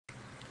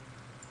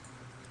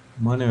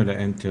manually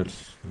enter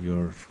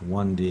your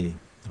 1D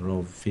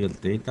raw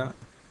field data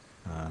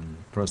and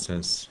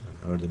process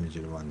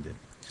EarthImager 1D.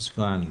 Just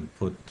go and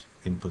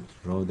input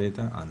raw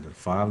data under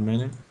File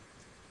menu.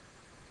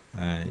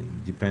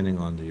 And depending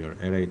on your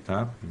array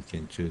type, you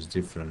can choose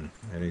different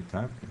array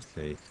type. Let's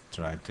say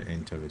try to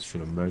enter with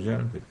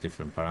Schellenberger with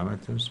different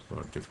parameters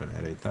for different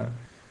array type.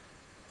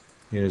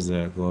 Here's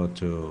a go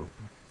to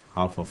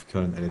half of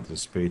current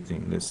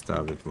electrospirating. Let's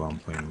start with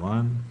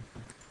 1.1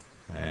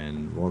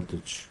 and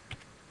voltage.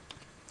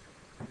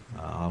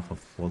 Half of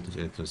voltage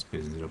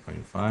electrospace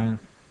 0.5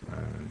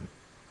 and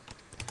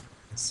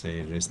let's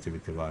say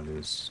resistivity value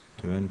is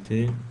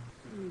 20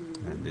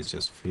 and let's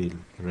just fill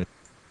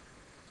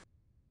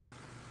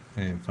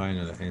and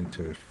finally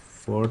enter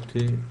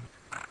 40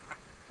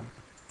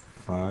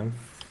 5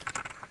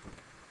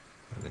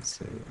 let's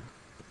say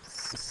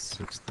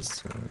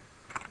 67.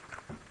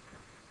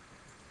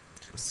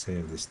 Just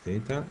save this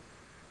data,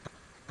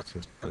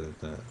 just put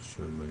it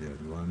Schellenberger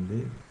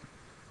 1D.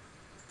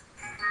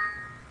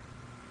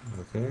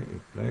 Okay,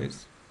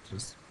 replace,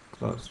 just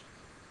close.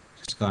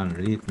 Just go and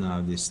read now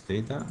this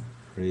data,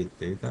 read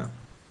data,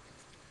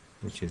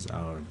 which is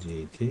our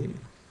GAT.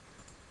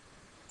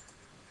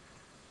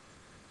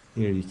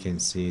 Here you can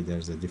see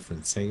there's a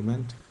different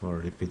segment for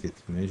repeated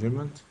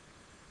measurement.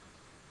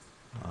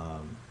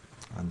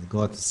 And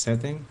go to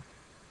setting.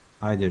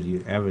 Either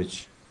you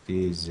average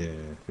these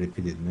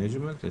repeated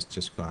measurement. Let's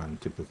just go and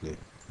typically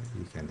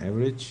you can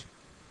average.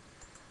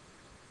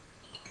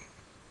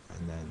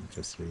 And then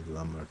just read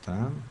one more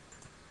time.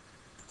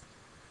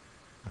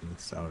 And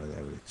it's our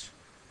average.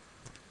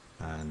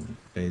 And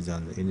based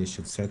on the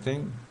initial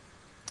setting,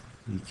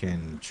 you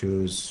can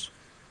choose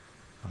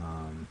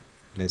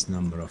less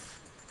number of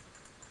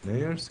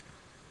layers,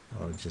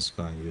 or just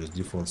go and use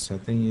default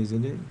setting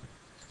easily.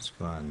 Just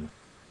go and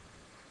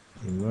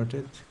invert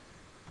it.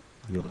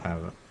 You'll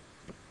have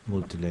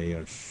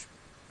multi-layer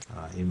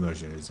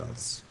inversion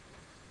results.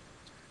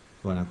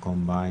 Want to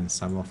combine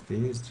some of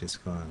these,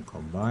 just go and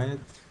combine it.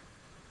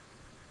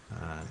 You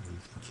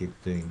can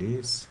keep doing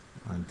this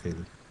until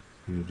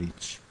you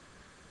reach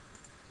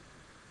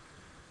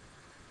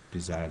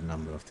desired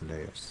number of the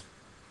layers.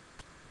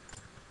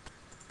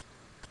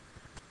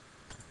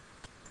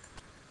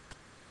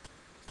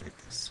 Like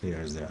this.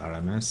 Here's the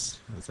RMS,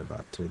 it's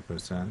about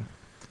 3%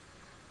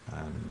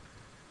 and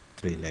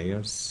 3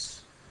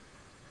 layers.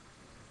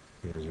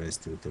 Here's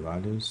resistivity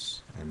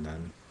values and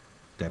then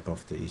depth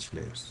of each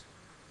layers.